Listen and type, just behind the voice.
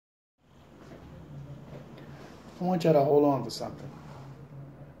I want y'all to hold on for something.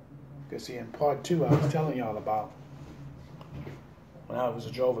 Because see, in part 2, I was telling y'all about when I was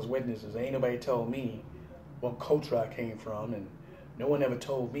a Jehovah's Witnesses. Ain't nobody told me what culture I came from, and no one ever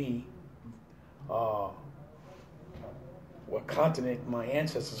told me what continent my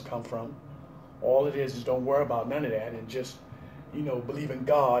ancestors come from. All it is don't worry about none of that and just, believe in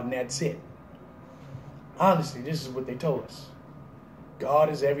God and that's it. Honestly, this is what they told us. God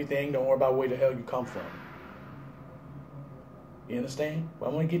is everything. Don't worry about where the hell you come from. You understand? Well,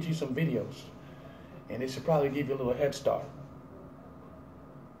 I'm going to get you some videos, and it should probably give you a little head start.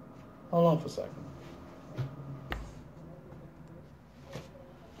 Hold on for a second.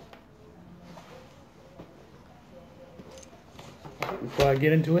 Before I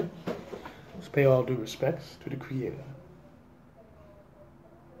get into it, let's pay all due respects to the Creator.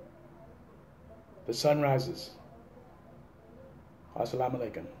 The sun rises. Assalamu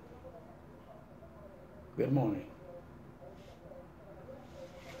alaikum. Good morning.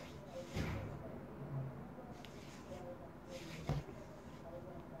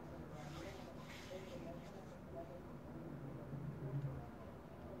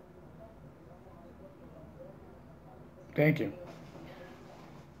 Thank you.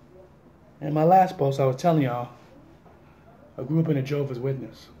 In my last post, I was telling y'all, I grew up in a Jehovah's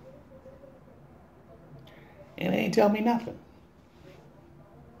Witness. And they ain't tell me nothing.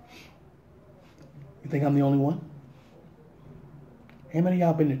 You think I'm the only one? How many of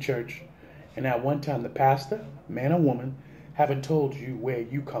y'all been to church and at one time the pastor, man or woman, haven't told you where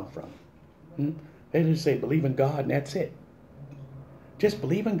you come from? They just say, believe in God and that's it. Just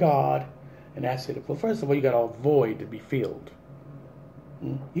believe in God and that's it. Well, first of all, you got a void to be filled.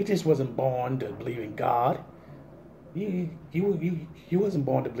 You just wasn't born to believe in God. You wasn't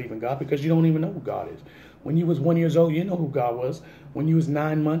born to believe in God because you don't even know who God is. When you was 1 year old, you didn't know who God was. When you was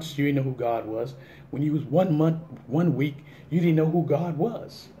 9 months, you didn't know who God was. When you was 1 month, 1 week, you didn't know who God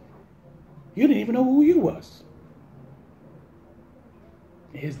was. You didn't even know who you was.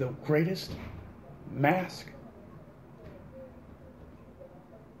 Here's the greatest mask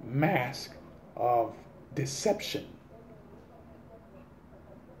of deception.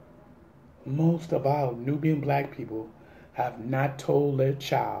 Most of our Nubian black people have not told their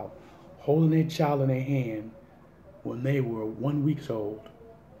child, holding their child in their hand when they were 1 week old,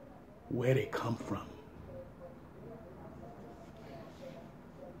 where they come from.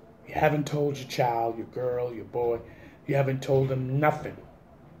 You haven't told your child, your girl, your boy, you haven't told them nothing.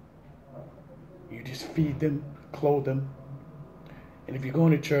 You just feed them, clothe them. And if you're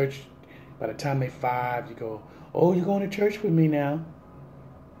going to church, by the time they're 5, you go, oh, you're going to church with me now.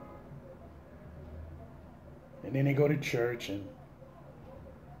 And then they go to church, and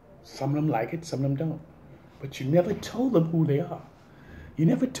some of them like it, some of them don't. But you never told them who they are. You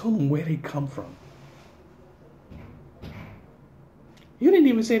never told them where they come from. You didn't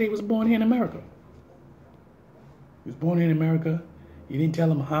even say they was born here in America. You was born here in America. You didn't tell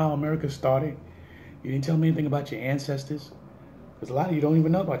them how America started. You didn't tell them anything about your ancestors. Because a lot of you don't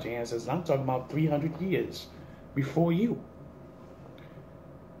even know about your ancestors. I'm talking about 300 years before you.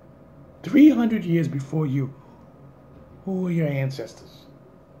 300 years before you. Who are your ancestors?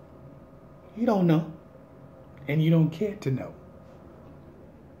 You don't know. And you don't care to know.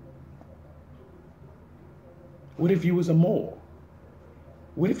 What if you was a Moor?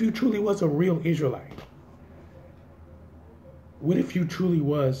 What if you truly was a real Israelite? What if you truly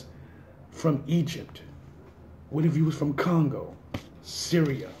was from Egypt? What if you was from Congo,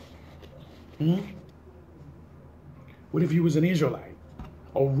 Syria? What if you was an Israelite?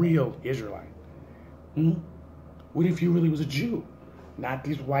 A real Israelite? What if you really was a Jew? Not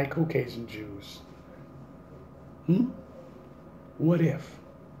these white Caucasian Jews. What if?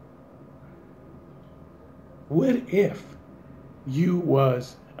 What if you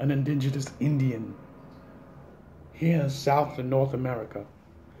was an indigenous Indian here in South and North America?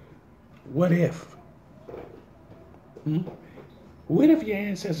 What if? What if your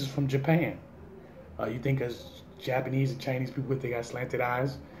ancestors from Japan? You think as Japanese and Chinese people, if they got slanted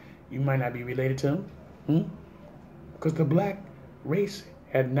eyes, you might not be related to them? Because the black race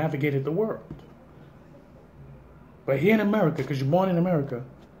had navigated the world. But here in America, because you're born in America,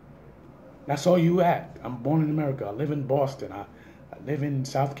 that's all you at. I'm born in America. I live in Boston. I live in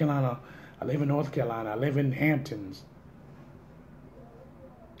South Carolina. I live in North Carolina. I live in Hamptons.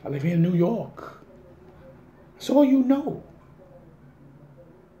 I live here in New York. That's all you know.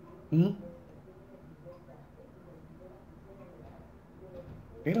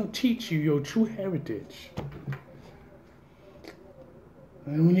 They don't teach you your true heritage.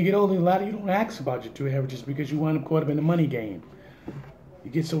 And when you get older, a lot of you don't ask about your true heritage because you wind up caught up in the money game.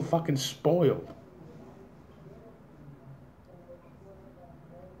 You get so fucking spoiled.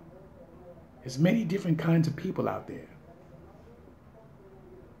 There's many different kinds of people out there.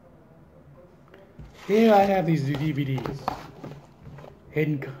 Here I have these DVDs.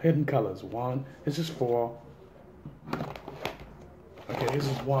 Hidden colors. One. This is 4. Okay, this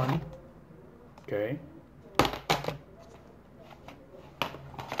is 1. Okay.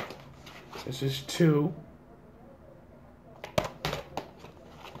 This is 2.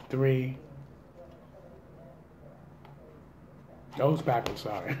 3. Oh, it's backwards,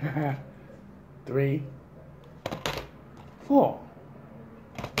 sorry. 3. 4.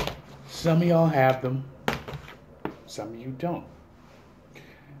 Some of y'all have them. Some of you don't.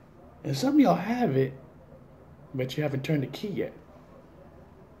 And some of y'all have it, but you haven't turned the key yet.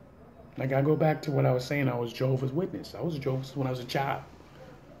 Like, I go back to what I was saying. I was Jehovah's Witness. I was Jehovah's when I was a child.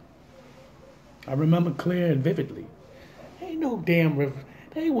 I remember clear and vividly. Ain't no damn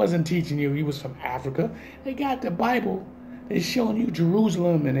they wasn't teaching you he was from Africa. They got the Bible. They're showing you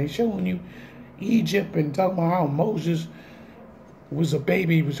Jerusalem, and they showing you Egypt, and talking about how Moses was a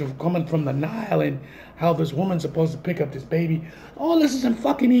baby, was coming from the Nile, and how this woman's supposed to pick up this baby. All this is in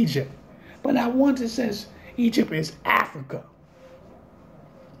fucking Egypt. But not once it says Egypt is Africa.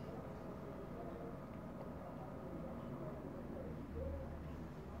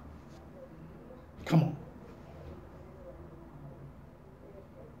 Come on.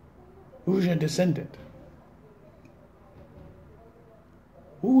 Who's your descendant?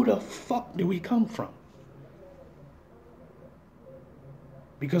 Who the fuck do we come from?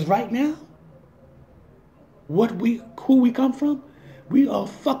 Because right now, who we come from, we are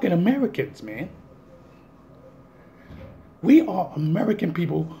fucking Americans, man. We are American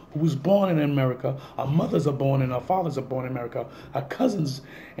people who was born in America. Our mothers are born and our fathers are born in America. Our cousins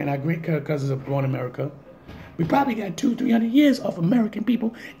and our great cousins are born in America. We probably got 200-300 years of American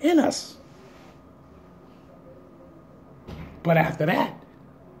people in us. But after that,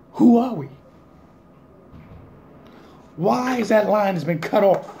 who are we? Why is that line has been cut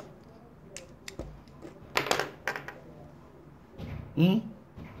off?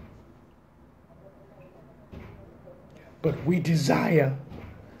 But we desire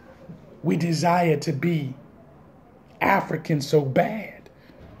to be African so bad.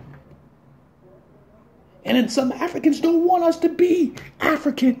 And then some Africans don't want us to be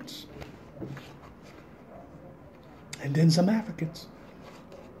Africans. And then some Africans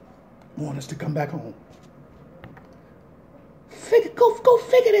want us to come back home. Go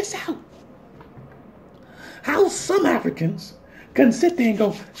figure this out. How some Africans can sit there and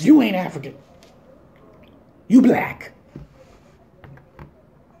go, you ain't African. You black.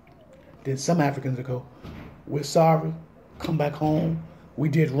 Then some Africans will go, we're sorry, come back home, we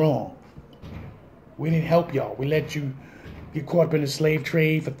did wrong. We didn't help y'all. We let you get caught up in the slave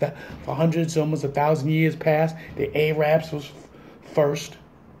trade for hundreds, almost 1,000 years past. The Arabs was first.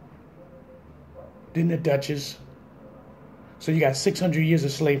 Then the Dutches. So you got 600 years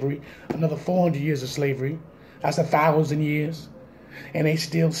of slavery, another 400 years of slavery. That's 1,000 years. And they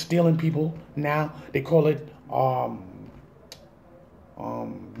still stealing people now. They call it, what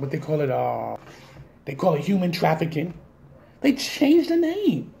they call it human trafficking. They changed the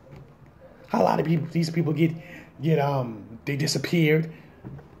name. A lot of people, these people they disappeared.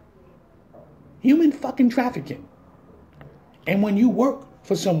 Human fucking trafficking. And when you work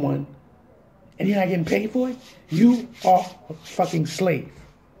for someone and you're not getting paid for it, you are a fucking slave.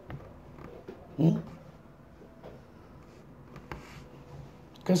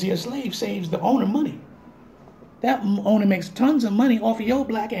 Because your slave saves the owner money. That owner makes tons of money off of your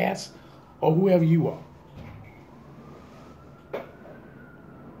black ass or whoever you are.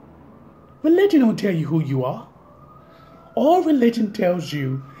 Religion don't tell you who you are. All religion tells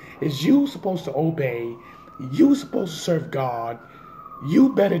you is you supposed to obey, you supposed to serve God,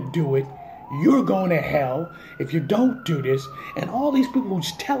 you better do it, you're going to hell if you don't do this, and all these people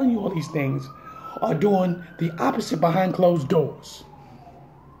who's telling you all these things are doing the opposite behind closed doors.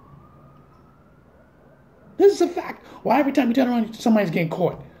 This is a fact. Why every time you turn around, somebody's getting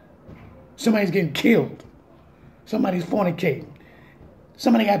caught, somebody's getting killed, somebody's fornicating,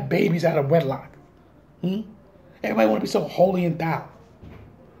 somebody got babies out of wedlock. Everybody want to be so holy and thou.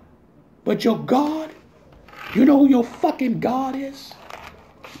 But your God, you know who your fucking God is?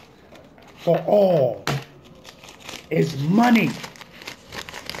 For all is money.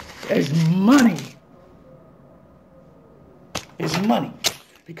 It's money. It's money.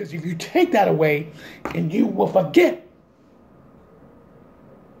 Because if you take that away, and you will forget.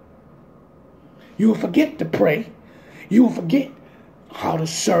 You will forget to pray. You will forget how to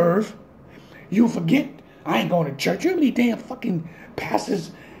serve. You will forget, I ain't going to church. You know how many damn fucking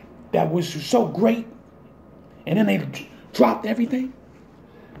pastors that was so great, and then they dropped everything?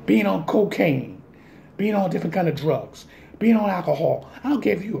 being on cocaine, being on different kind of drugs, being on alcohol. I don't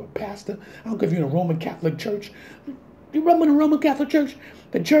care if you're a pastor. I don't care if you're in a Roman Catholic church. You run in a Roman Catholic church,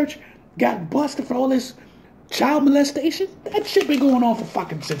 the church got busted for all this child molestation. That shit been going on for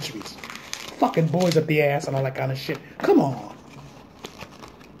fucking centuries. Fucking boys up the ass and all that kind of shit. Come on.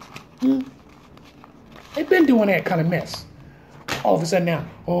 They've been doing that kind of mess. All of a sudden now,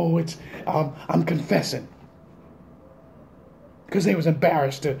 I'm confessing. Because they was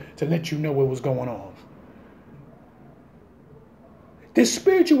embarrassed to let you know what was going on. The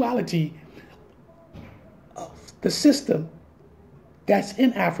spirituality of the system that's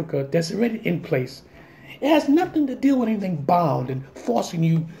in Africa, that's already in place, it has nothing to do with anything bound and forcing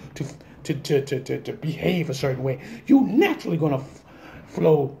you to behave a certain way. You're naturally going to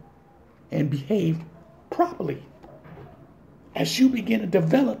flow and behave properly as you begin to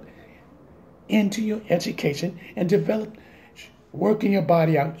develop into your education and develop working your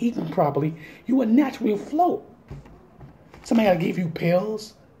body out, eating properly. You will naturally flow. Somebody got to give you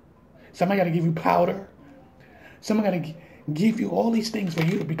pills. Somebody got to give you powder. Somebody got to give you all these things for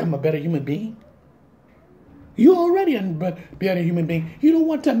you to become a better human being. You're already a better human being. You don't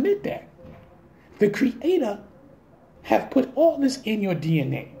want to admit that. The Creator have put all this in your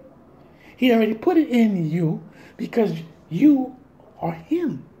DNA. He already put it in you because you are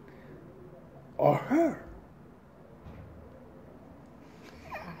him or her.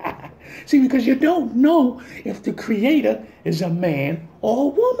 See, because you don't know if the Creator is a man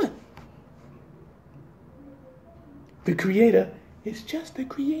or a woman. The Creator is just the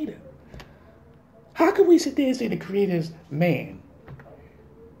Creator. How can we sit there and say the Creator is man?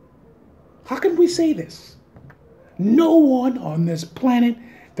 How can we say this? No one on this planet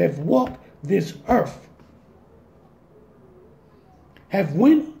that walked this earth have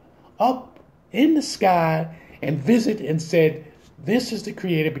went up in the sky and visited and said, this is the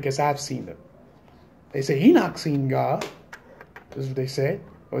Creator because I've seen them. They say Enoch seen God. This is what they said.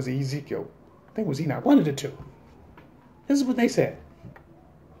 Or was it Ezekiel? I think it was Enoch. One of the two. This is what they said.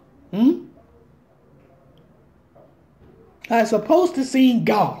 I was supposed to see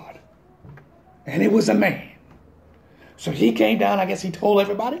God. And it was a man. So he came down, I guess he told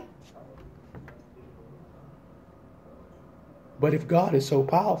everybody. But if God is so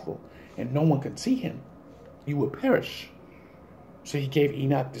powerful and no one can see him, you will perish. So he gave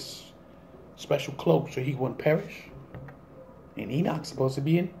Enoch this special cloak so he wouldn't perish. And Enoch's supposed to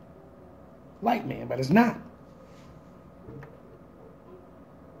be a light man, but it's not.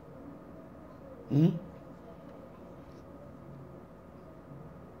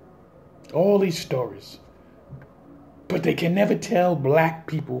 All these stories. But they can never tell black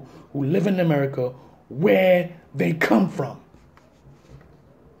people who live in America where they come from.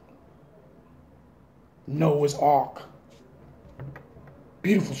 Noah's Ark.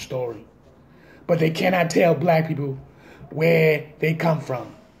 Beautiful story. But they cannot tell black people where they come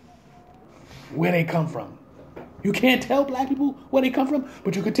from. Where they come from. You can't tell black people where they come from,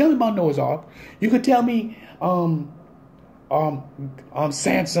 but you could tell me about Noah's Ark. You could tell me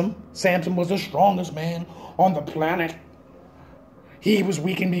Samson. Samson was the strongest man on the planet. He was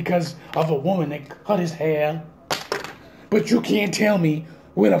weakened because of a woman that cut his hair. But you can't tell me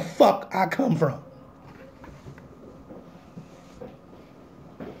where the fuck I come from.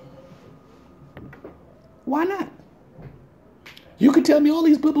 Why not? You can tell me all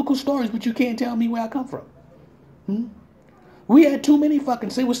these biblical stories, but you can't tell me where I come from. We had too many fucking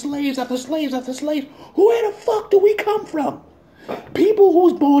say with slaves after slaves after slaves. Where the fuck do we come from? People who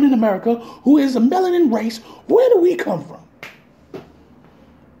was born in America, who is a melanin race, where do we come from?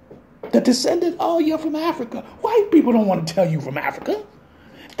 The descendant, oh, you're from Africa. White people don't want to tell you from Africa.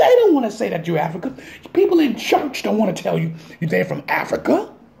 They don't want to say that you're African. People in church don't want to tell you they're from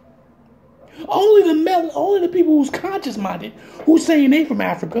Africa. Only the people who's conscious-minded, who's saying they from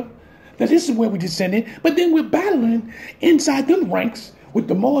Africa, that this is where we descended, but then we're battling inside them ranks with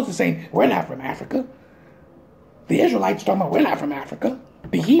the Moors and saying, we're not from Africa. The Israelites talking about, we're not from Africa.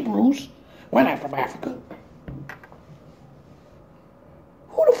 The Hebrews, we're not from Africa.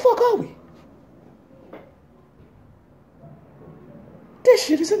 Who the fuck are we? This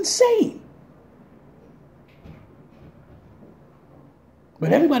shit is insane.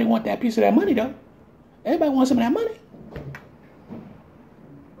 But everybody want that piece of that money, though. Everybody wants some of that money.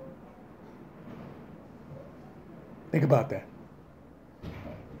 Think about that.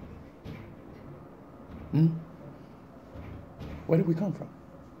 Where did we come from?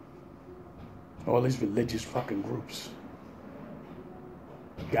 All these religious fucking groups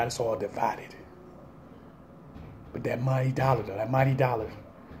got us all divided. But that mighty dollar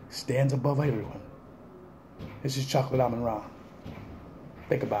stands above everyone. This is Chocolate AMUN-RA.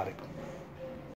 Think about it.